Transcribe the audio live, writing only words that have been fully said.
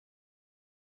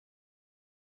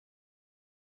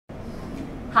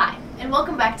and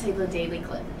welcome back to the Daily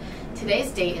Clip.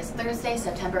 Today's date is Thursday,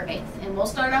 September 8th, and we'll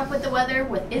start off with the weather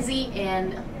with Izzy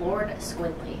and Lord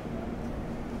Squidly.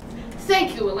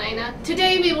 Thank you, Elena.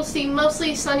 Today we will see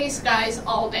mostly sunny skies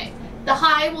all day. The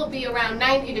high will be around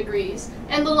 90 degrees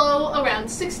and the low around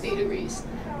 60 degrees.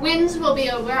 Winds will be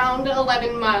around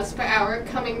 11 miles per hour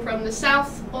coming from the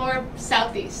south or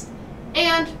southeast.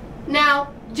 And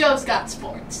now, Joe's got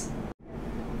sports.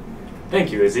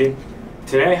 Thank you, Izzy.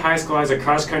 Today, high school has a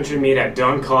cross-country meet at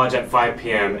Doane College at 5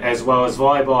 p.m., as well as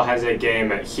volleyball has a game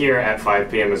here at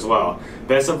 5 p.m. as well.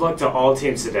 Best of luck to all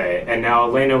teams today, and now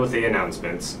Elena with the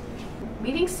announcements.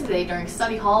 Meetings today during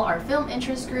study hall are Film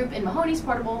Interest Group in Mahoney's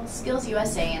Portable, Skills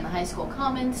USA in the High School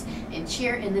Commons, and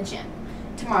Cheer in the Gym.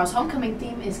 Tomorrow's homecoming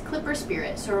theme is Clipper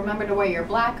Spirit, so remember to wear your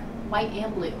black, white,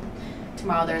 and blue.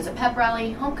 Tomorrow there is a pep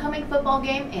rally, homecoming football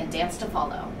game, and dance to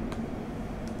follow.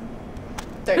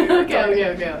 Okay,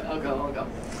 I'll go.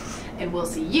 And we'll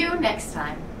see you next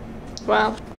time.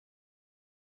 Wow.